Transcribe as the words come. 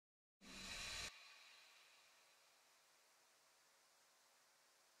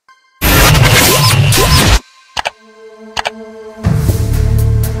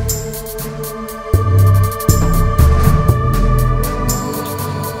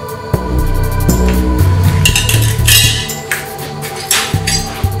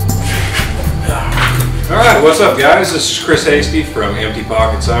Alright, what's up guys? This is Chris Hasty from Empty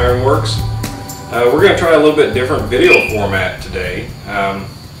Pockets Ironworks. We're going to try a little bit different video format today.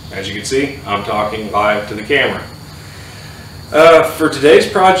 As you can see, I'm talking live to the camera. For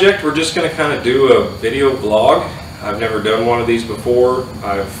today's project, we're just going to kind of do a video vlog. I've never done one of these before.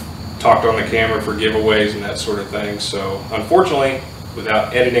 I've talked on the camera for giveaways and that sort of thing. So unfortunately,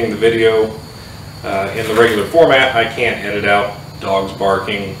 without editing the video in the regular format, I can't edit out dogs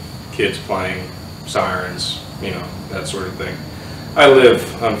barking, kids playing, sirens, you know, that sort of thing. I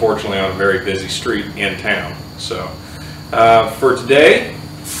live, unfortunately, on a very busy street in town. So for today,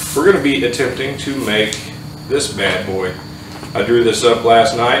 we're going to be attempting to make this bad boy. I drew this up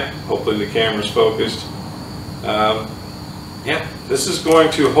last night. Hopefully the camera's focused. Yeah, this is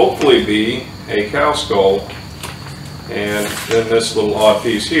going to hopefully be a cow skull. And then this little odd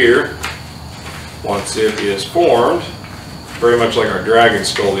piece here, once it is formed, very much like our dragon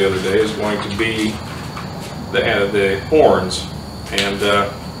skull the other day, is going to be the horns. And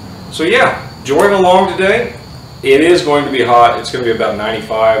so yeah, join along today. It is going to be hot. It's going to be about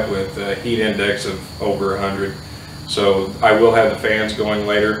 95 with a heat index of over 100. So I will have the fans going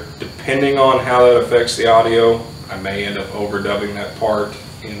later. Depending on how that affects the audio, I may end up overdubbing that part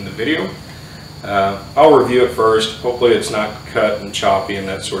in the video. I'll review it first. Hopefully it's not cut and choppy and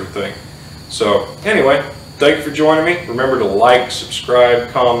that sort of thing. So anyway, thank you for joining me. Remember to like, subscribe,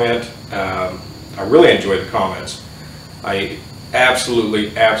 comment. I really enjoy the comments. I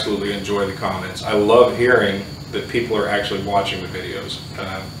absolutely enjoy the comments. I love hearing that people are actually watching the videos.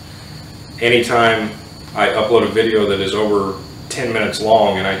 Anytime I upload a video that is over 10 minutes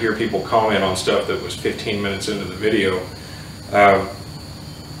long and I hear people comment on stuff that was 15 minutes into the video,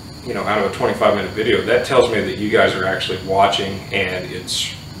 you know, out of a 25-minute video, that tells me that you guys are actually watching, and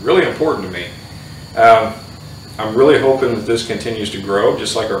it's really important to me. I'm really hoping that this continues to grow,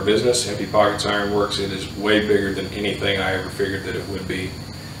 just like our business, Empty Pockets Ironworks. It is way bigger than anything I ever figured that it would be.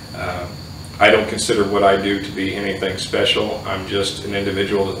 I don't consider what I do to be anything special. I'm just an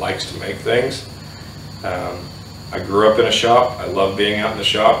individual that likes to make things. I grew up in a shop. I love being out in the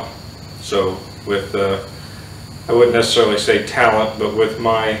shop. So with, I wouldn't necessarily say talent, but with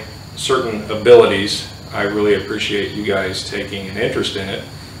my certain abilities, I really appreciate you guys taking an interest in it,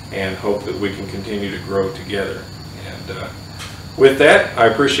 and hope that we can continue to grow together. And with that, I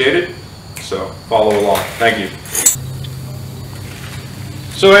appreciate it. So follow along. Thank you.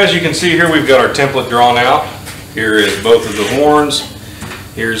 So as you can see here, we've got our template drawn out. Here is both of the horns.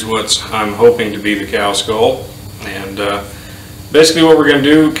 Here's what I'm hoping to be the cow skull. And basically what we're going to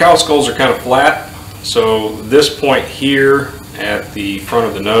do, cow skulls are kind of flat. So this point here at the front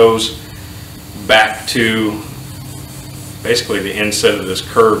of the nose back to basically the inset of this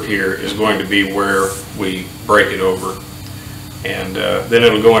curve here is going to be where we break it over. And then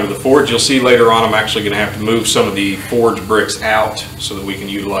it'll go into the forge. You'll see later on I'm actually going to have to move some of the forge bricks out so that we can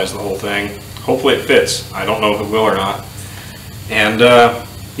utilize the whole thing. Hopefully it fits. I don't know if it will or not. And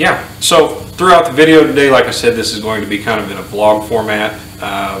yeah, so throughout the video today, like I said, this is going to be kind of in a vlog format.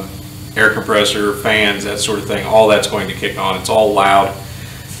 Air compressor, fans, that sort of thing, all that's going to kick on. It's all loud.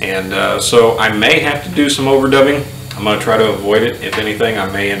 And so I may have to do some overdubbing. I'm going to try to avoid it. If anything, I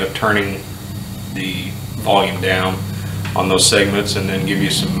may end up turning the volume down on those segments and then give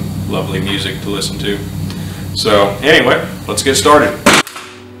you some lovely music to listen to. So anyway, let's get started.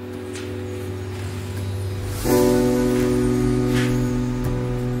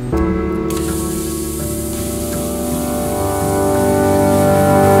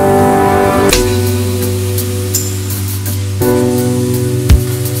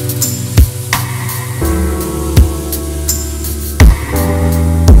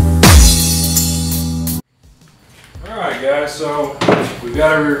 Guys, so we've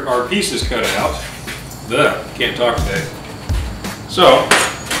got our pieces cut out. Can't talk today. So,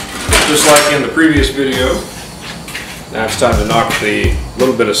 just like in the previous video, now it's time to knock the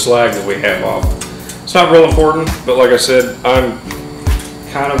little bit of slag that we have off. It's not real important, but like I said, I'm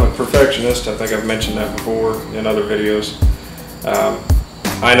kind of a perfectionist. I think I've mentioned that before in other videos.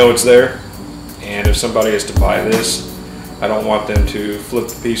 I know it's there, and if somebody is to buy this, I don't want them to flip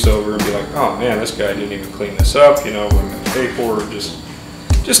the piece over and be like, oh man, this guy didn't even clean this up, you know, what I'm going to pay for it.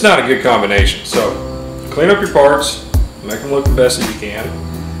 Just not a good combination. So clean up your parts, make them look the best that you can.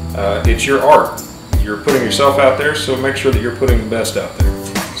 It's your art. You're putting yourself out there, so make sure that you're putting the best out there.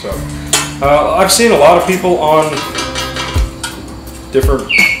 So I've seen a lot of people on different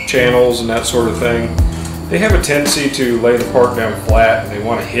channels and that sort of thing. They have a tendency to lay the part down flat and they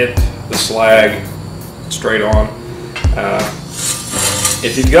want to hit the slag straight on.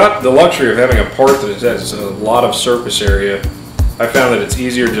 If you've got the luxury of having a part that has a lot of surface area, I found that it's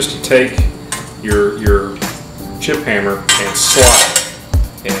easier just to take your chip hammer and slide,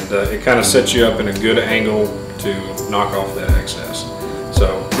 and it kind of sets you up in a good angle to knock off that excess.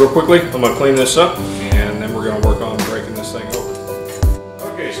 So real quickly, I'm going to clean this up, and then we're going to work on breaking this thing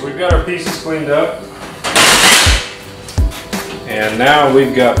over. Okay, so we've got our pieces cleaned up, and now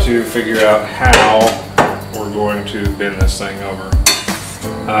we've got to figure out how we're going to bend this thing over.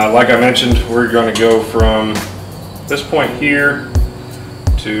 Like I mentioned, we're going to go from this point here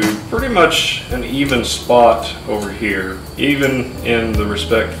to pretty much an even spot over here, even in the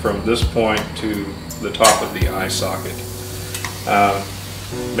respect from this point to the top of the eye socket.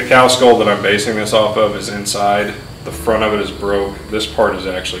 The cow skull that I'm basing this off of is inside. The front of it is broke. This part is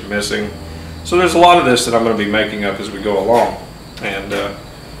actually missing. So there's a lot of this that I'm going to be making up as we go along.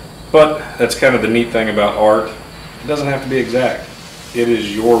 But that's kind of the neat thing about art. It doesn't have to be exact. It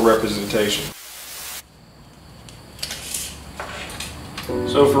is your representation.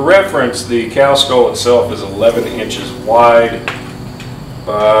 So for reference, the cow skull itself is 11 inches wide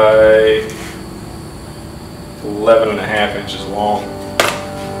by 11.5 inches long.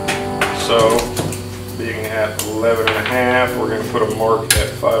 So being at 11.5, we're going to put a mark at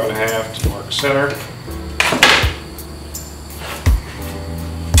 5.5 to mark center.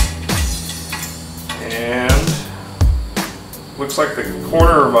 And looks like the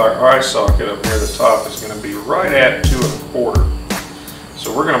corner of our eye socket up near the top is going to be right at 2 1/4.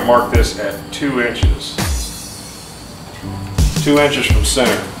 So we're going to mark this at 2 inches. 2 inches from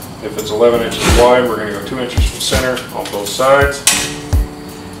center. If it's 11 inches wide, we're going to go 2 inches from center on both sides.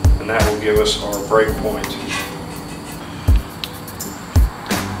 And that will give us our break point.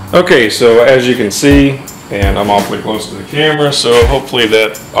 Okay, so as you can see, and I'm awfully close to the camera, so hopefully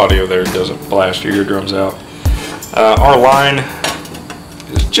that audio there doesn't blast your eardrums out. Our line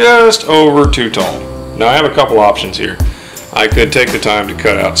is just over too tall. Now I have a couple options here. I could take the time to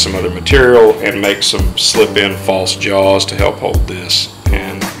cut out some other material and make some slip-in false jaws to help hold this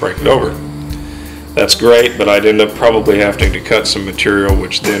and break it over. That's great, but I'd end up probably having to cut some material,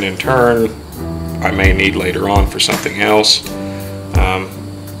 which then in turn I may need later on for something else.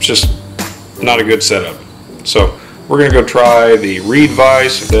 It's just not a good setup. So we're going to go try the reed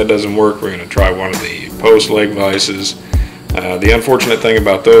vise. If that doesn't work, we're going to try one of the post leg vices. The unfortunate thing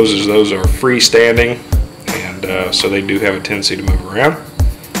about those is those are freestanding, and so they do have a tendency to move around.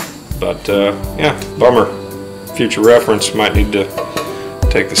 But yeah, bummer. Future reference, might need to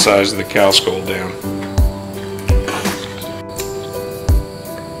take the size of the cow skull down.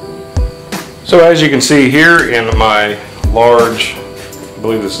 So as you can see here in my large, I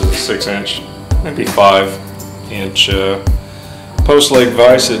believe this is a 6 inch, maybe 5 inch post leg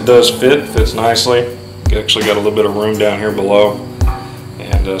vise, it does fits nicely. Actually got a little bit of room down here below,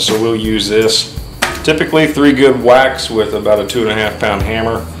 and so we'll use this. Typically 3 good whacks with about a 2.5 pound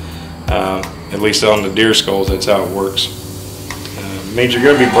hammer. At least on the deer skulls, that's how it works. Means you're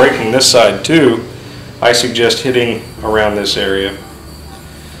going to be breaking this side too. I suggest hitting around this area.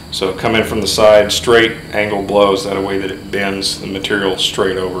 So come in from the side, straight angle blows, that way that it bends the material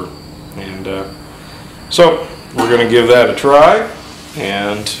straight over. And so we're going to give that a try,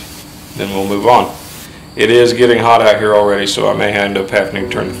 and then we'll move on. It is getting hot out here already, so I may end up having to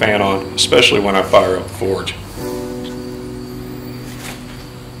turn the fan on, especially when I fire up the forge.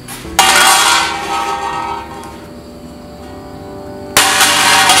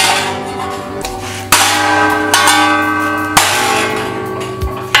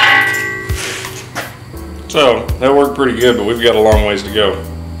 So that worked pretty good, but we've got a long ways to go.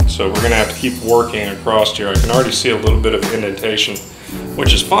 So we're going to have to keep working across here. I can already see a little bit of indentation,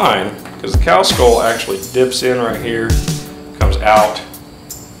 which is fine because the cow skull actually dips in right here, comes out,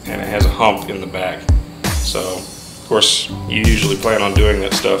 and it has a hump in the back. So of course you usually plan on doing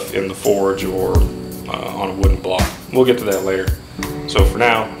that stuff in the forge or on a wooden block. We'll get to that later. So for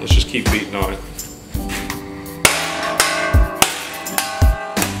now, let's just keep beating on it.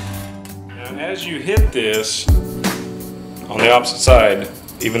 As you hit this on the opposite side,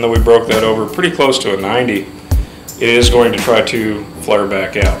 even though we broke that over pretty close to a 90, it is going to try to flare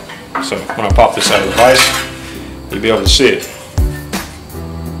back out. So when I pop this out of the vise, you'll be able to see it.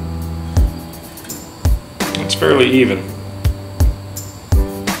 It's fairly even.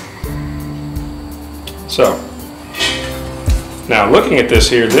 So now looking at this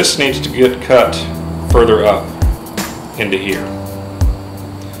here, this needs to get cut further up into here.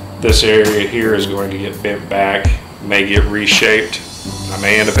 This area here is going to get bent back, may get reshaped. I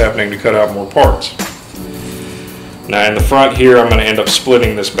may end up having to cut out more parts. Now in the front here, I'm going to end up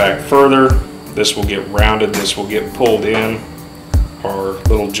splitting this back further. This will get rounded, this will get pulled in, our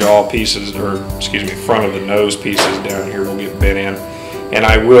little jaw pieces, or excuse me, front of the nose pieces down here will get bent in. And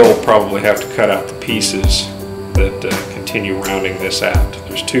I will probably have to cut out the pieces that continue rounding this out.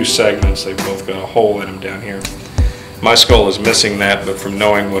 There's two segments, they've both got a hole in them down here. My skull is missing that, but from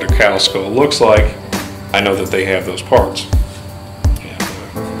knowing what a cow skull looks like, I know that they have those parts.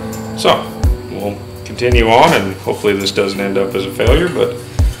 And, so, we'll continue on, and hopefully this doesn't end up as a failure, but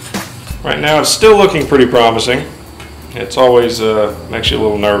right now it's still looking pretty promising. It's always makes you a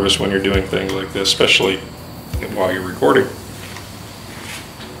little nervous when you're doing things like this, especially while you're recording.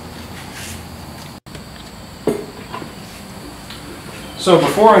 So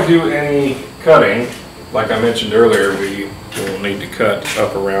before I do any cutting, like I mentioned earlier, we will need to cut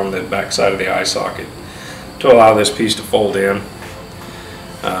up around the back side of the eye socket to allow this piece to fold in.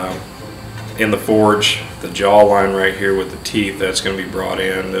 In the forge, the jaw line right here with the teeth, that's going to be brought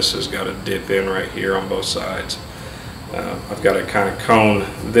in. This has got to dip in right here on both sides. I've got to kind of cone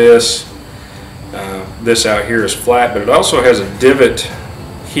this. This out here is flat, but it also has a divot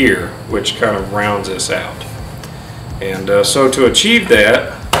here, which kind of rounds this out. And so to achieve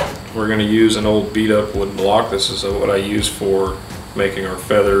that, we're going to use an old beat up wood block. This is what I use for making our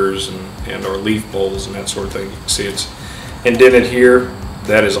feathers and our leaf bowls and that sort of thing. You can see it's indented here.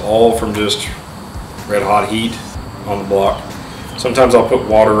 That is all from just red hot heat on the block. Sometimes I'll put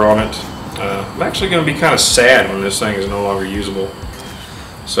water on it. I'm actually going to be kind of sad when this thing is no longer usable.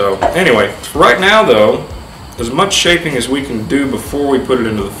 So anyway, right now though, as much shaping as we can do before we put it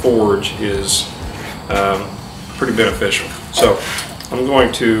into the forge is pretty beneficial. So I'm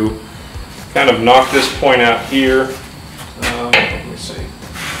going to kind of knock this point out here. Let me see.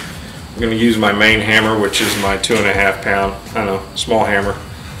 I'm going to use my main hammer, which is my 2.5 pound, I don't know, small hammer.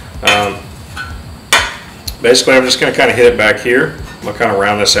 Basically, I'm just going to kind of hit it back here. I'm going to kind of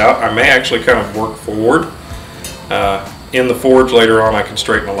round this out. I may actually kind of work forward. In the forge later on, I can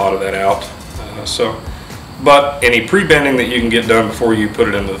straighten a lot of that out. But any pre-bending that you can get done before you put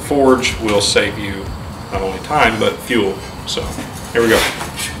it into the forge will save you not only time, but fuel. So, here we go.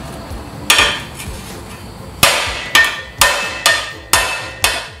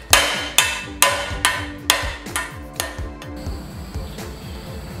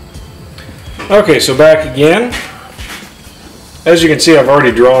 Okay, so back again. As you can see, I've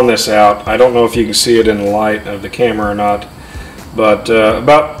already drawn this out. I don't know if you can see it in the light of the camera or not, but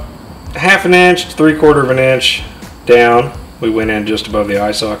about 1/2 inch to 3/4 of an inch down, we went in just above the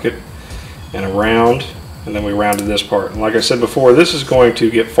eye socket and around, and then we rounded this part. And like I said before, this is going to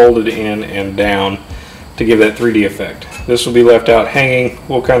get folded in and down to give that 3D effect. This will be left out hanging.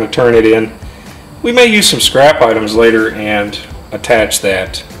 We'll kind of turn it in. We may use some scrap items later and attach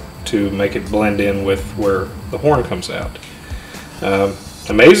that to make it blend in with where the horn comes out.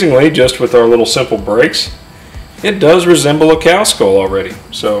 Amazingly, just with our little simple breaks, it does resemble a cow skull already.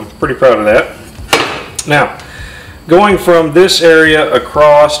 So I'm pretty proud of that. Now, going from this area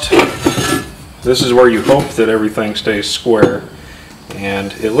across, this is where you hope that everything stays square,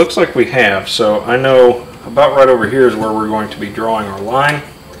 and it looks like we have. So I know about right over here is where we're going to be drawing our line.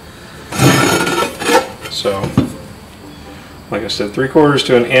 So like I said, 3/4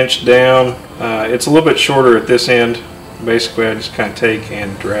 to 1 inch down. It's a little bit shorter at this end. Basically, I just kind of take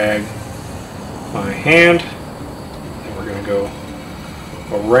and drag my hand, and we're going to go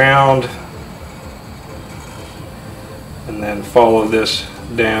around and then follow this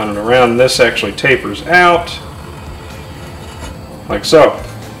down and around. This actually tapers out like so,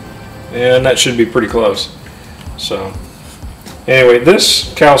 and that should be pretty close. So anyway,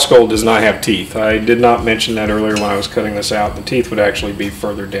 this cow skull does not have teeth. I did not mention that earlier when I was cutting this out. The teeth would actually be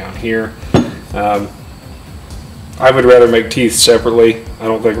further down here. I would rather make teeth separately. I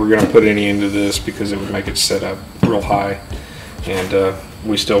don't think we're going to put any into this because it would make it set up real high, and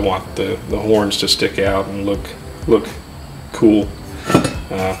we still want the horns to stick out and look cool.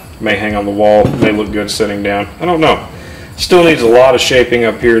 May hang on the wall, may look good sitting down. I don't know. Still needs a lot of shaping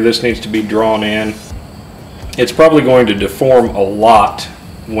up here. This needs to be drawn in. It's probably going to deform a lot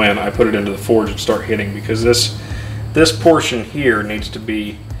when I put it into the forge and start hitting, because this portion here needs to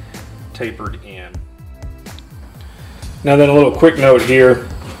be tapered in. Now then, a little quick note here.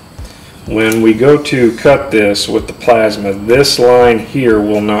 When we go to cut this with the plasma, this line here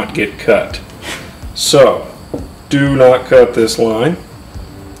will not get cut. So, do not cut this line.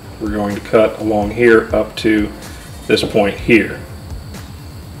 We're going to cut along here up to this point here.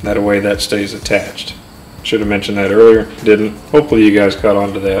 That way that stays attached. Should have mentioned that earlier, didn't. Hopefully you guys caught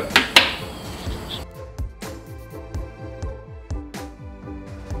on to that.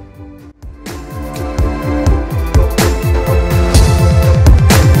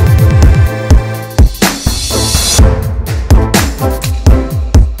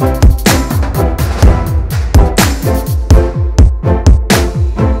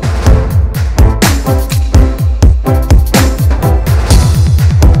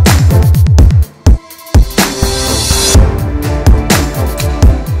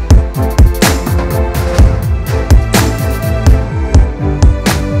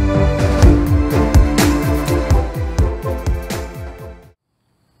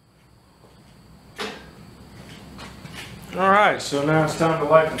 So now it's time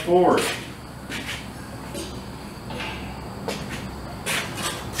to light the forge.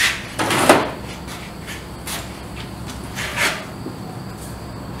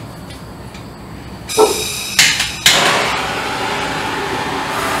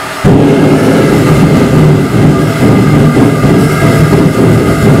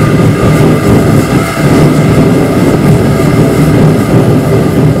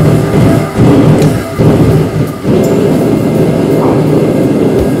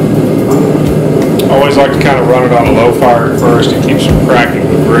 I like to kind of run it on a low fire at first. It keeps from cracking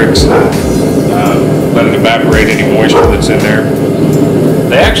the bricks, let it evaporate any moisture that's in there.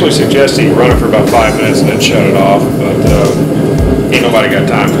 They actually suggest that you run it for about 5 minutes and then shut it off, but ain't nobody got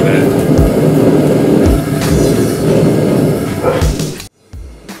time for that.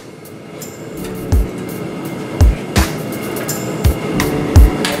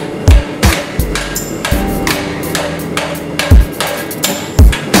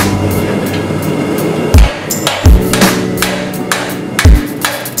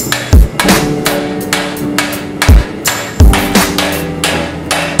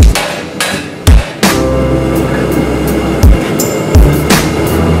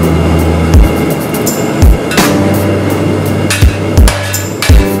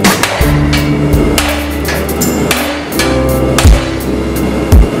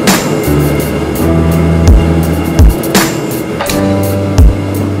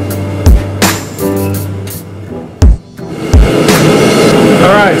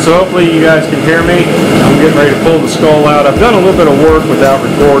 So hopefully you guys can hear me. I'm getting ready to pull the skull out. I've done a little bit of work without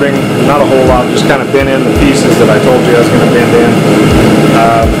recording, not a whole lot, just kind of bent in the pieces that I told you I was going to bend in.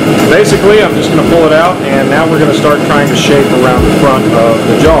 Basically, I'm just going to pull it out, and now we're going to start trying to shape around the front of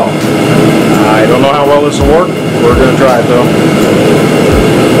the jaw. I don't know how well this will work. We're going to try it though.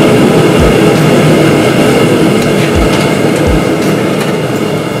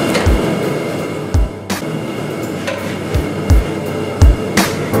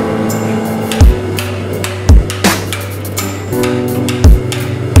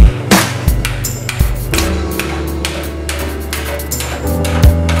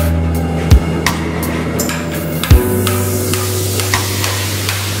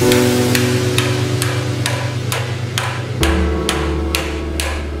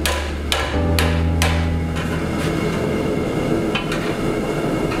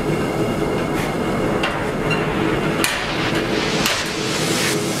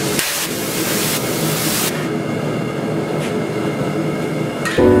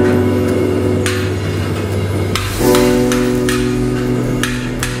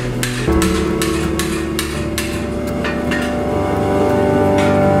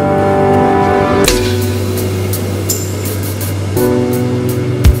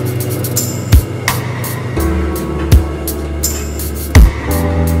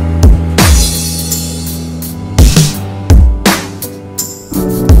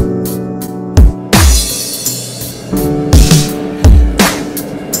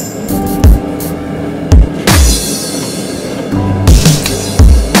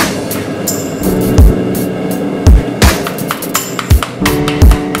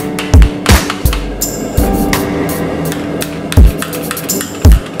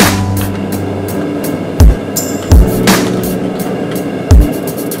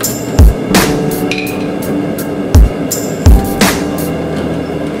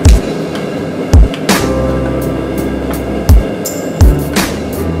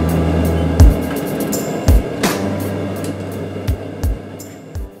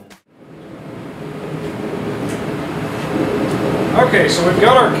 Okay, so we've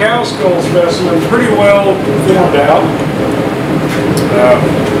got our cow skull specimen pretty well formed out.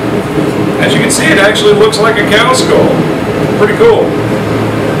 As you can see, it actually looks like a cow skull. Pretty cool.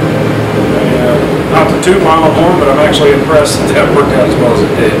 Not to toot my own horn, but I'm actually impressed that that worked out as well as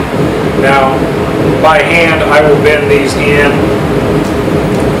it did. Now, by hand, I will bend these in,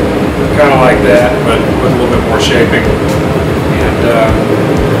 kind of like that, but with a little bit more shaping. And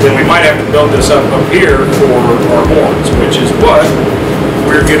then we might have to build this up here for our horns, which is what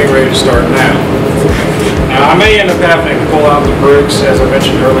we're getting ready to start now. Now I may end up having to pull out the bricks, as I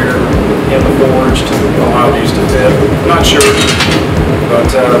mentioned earlier, in the forge to allow these to fit. I'm not sure, but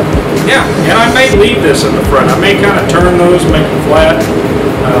yeah, and I may leave this in the front. I may kind of turn those, make them flat.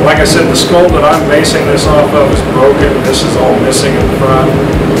 Like I said, the skull that I'm basing this off of is broken. This is all missing in the front.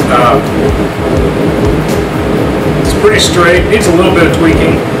 It's pretty straight, needs a little bit of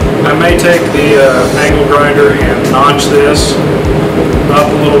tweaking, I may take the angle grinder and notch this up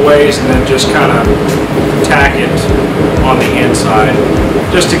a little ways and then just kind of tack it on the inside,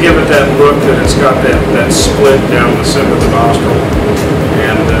 just to give it that look that it's got that split down the center of the nostril.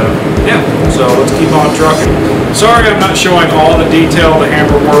 And yeah, so let's keep on trucking. Sorry I'm not showing all the detail of the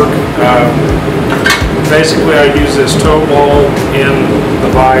hammer work. Basically I use this toe ball in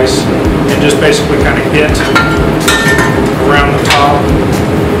the vise and just basically kind of hit around the top,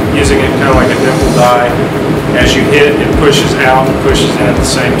 using it kind of like a dimple die. As you hit, it pushes out and pushes in at the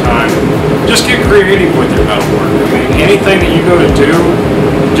same time. Just get creative with your metal work. I mean, anything that you go to do,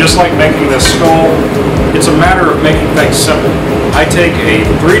 just like making this skull, it's a matter of making things simple. I take a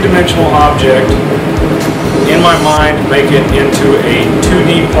three-dimensional object in my mind, make it into a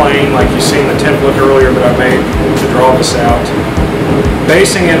 2D plane, like you see in the template earlier that I made to draw this out,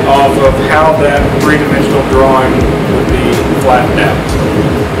 basing it off of how that three-dimensional drawing would be flattened out.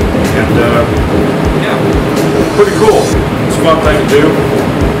 And yeah, pretty cool. It's a fun thing to do.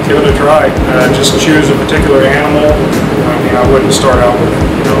 Give it a try. Just choose a particular animal. I mean, I wouldn't start out with,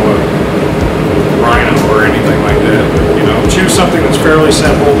 you know, a rhino or anything like that. You know, choose something that's fairly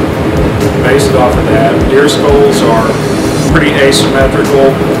simple. Base it off of that. Deer skulls are pretty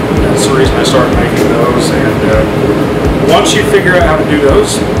asymmetrical. That's the reason I started making those. And once you figure out how to do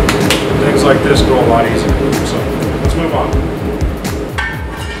those, things like this go a lot easier. So let's move on.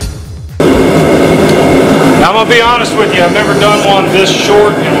 Now, I'm going to be honest with you, I've never done one this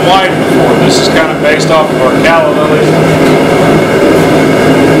short and wide before. This is kind of based off of our calla lilies.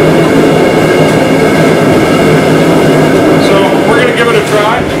 So we're going to give it a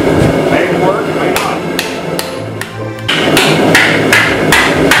try. May work, may not.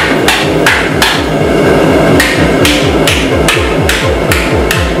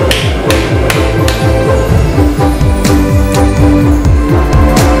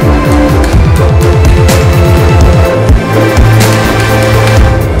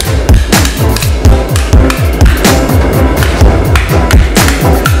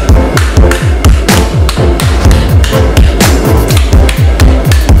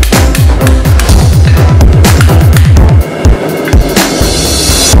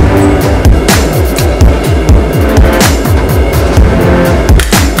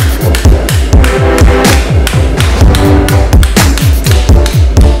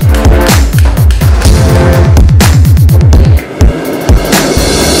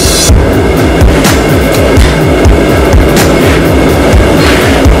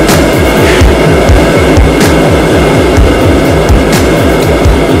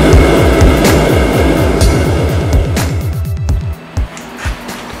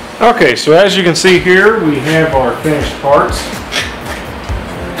 Okay, so as you can see here, we have our finished parts.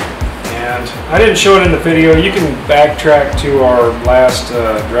 And I didn't show it in the video. You can backtrack to our last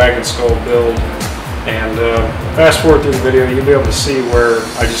dragon skull build and fast forward through the video. You'll be able to see where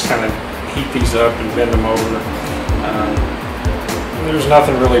I just kind of heat these up and bend them over. There's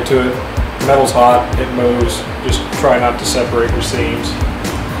nothing really to it. Metal's hot, it moves. Just try not to separate your seams.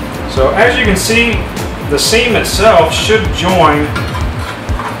 So as you can see, the seam itself should join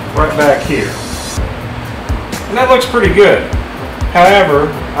right back here. And that looks pretty good. However,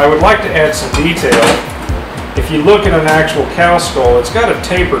 I would like to add some detail. If you look at an actual cow skull, it's got a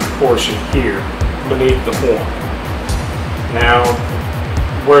tapered portion here beneath the horn. Now,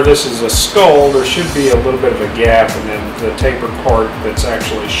 where this is a skull, there should be a little bit of a gap, and then the tapered part that's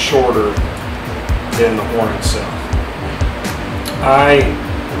actually shorter than the horn itself. I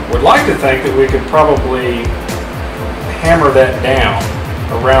would like to think that we could probably hammer that down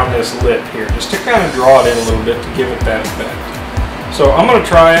around this lip here, just to kind of draw it in a little bit to give it that effect. So I'm going to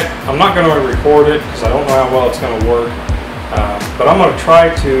try it. I'm not going to record it because I don't know how well it's going to work, but I'm going to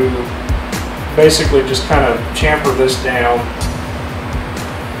try to basically just kind of chamfer this down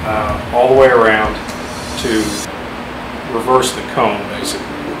all the way around to reverse the cone,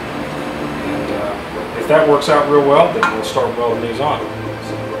 basically. And if that works out real well, then we'll start welding these on.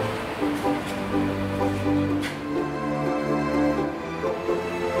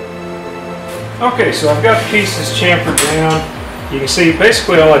 Okay, so I've got the pieces chamfered down. You can see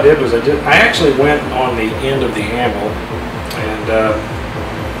basically all I did was I actually went on the end of the anvil and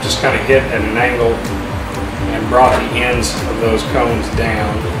just kind of hit at an angle and brought the ends of those cones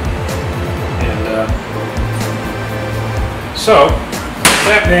down. And so,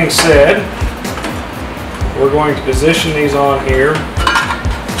 that being said, we're going to position these on here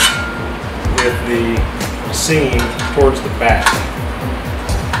with the seam towards the back.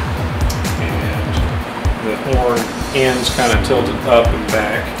 The horn ends kind of tilted up and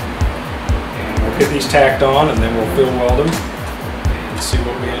back, and we'll get these tacked on and then we'll fill weld them and and see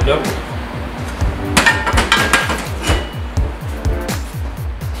what we end up with.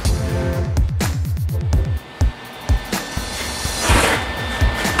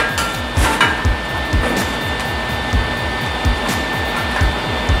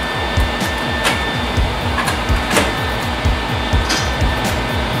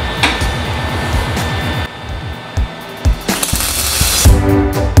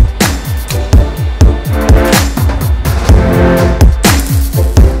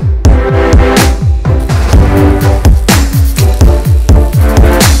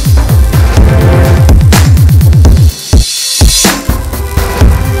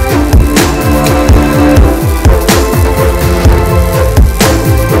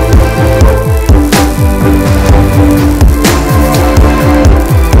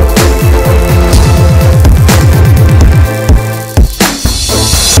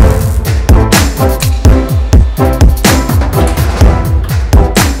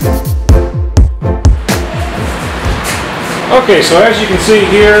 Okay, so as you can see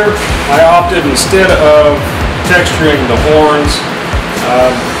here, I opted, instead of texturing the horns,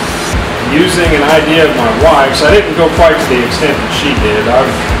 using an idea of my wife's. I didn't go quite to the extent that she did.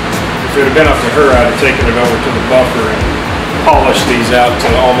 If it had been up to her, I'd have taken it over to the buffer and polished these out to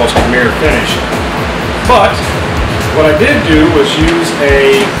almost a mirror finish. But what I did do was use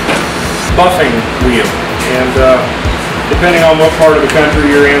a buffing wheel, and depending on what part of the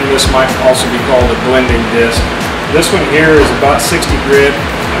country you're in, this might also be called a blending disc. This one here is about 60 grit.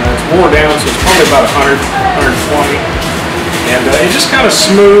 It's wore down, so it's probably about 100, 120. And it just kind of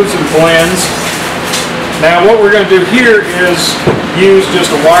smooths and blends. Now what we're going to do here is use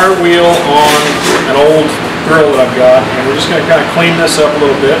just a wire wheel on an old drill that I've got. And we're just going to kind of clean this up a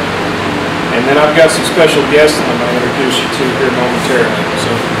little bit. And then I've got some special guests that I'm going to introduce you to here momentarily.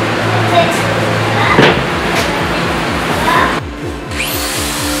 So.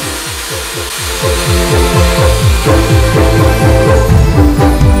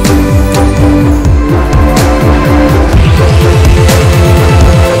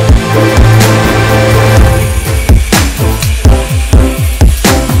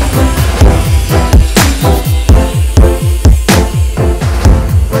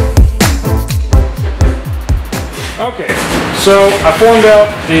 Okay, so I formed out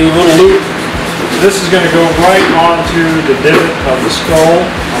the little loop. This is going to go right onto the divot of the skull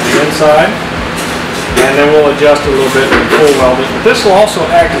on the inside, and then we'll adjust a little bit and full weld it. But this will also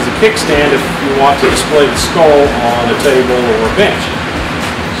act as a kickstand if you want to display the skull on a table or a bench.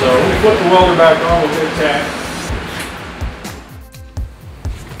 So let me flip the welder back on with a big tap.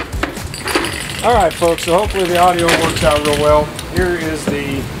 Alright folks, so hopefully the audio works out real well. Here is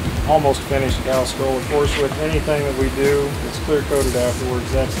the almost finished cow skull. Of course, with anything that we do, it's clear coated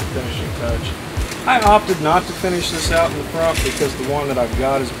afterwards. That's the finishing touch. I opted not to finish this out in the front because the one that I've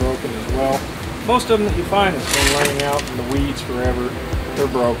got is broken as well. Most of them that you find that's been laying out in the weeds forever, they're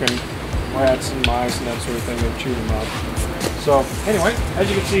broken. Rats and mice and that sort of thing, they've chewed them up. So anyway, as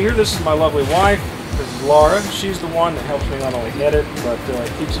you can see here, this is my lovely wife. This is Laura. She's the one that helps me not only edit, but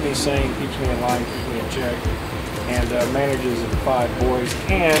keeps me sane, keeps me in line, keeps me in check, and manages the 5 boys,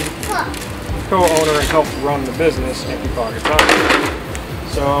 and co-owner and helps run the business, Empty Pockets Auction.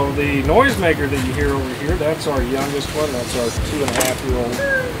 So the noisemaker that you hear over here, that's our youngest one. That's our 2.5-year-old.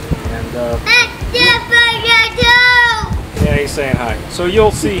 And yeah, he's saying hi. So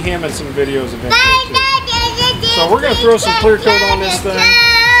you'll see him in some videos eventually too. So we're going to throw some clear coat on this thing, and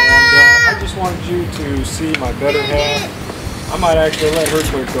I just wanted you to see my better half. I might actually let her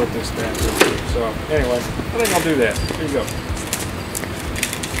clear coat this thing. So anyway, I think I'll do that. Here you go.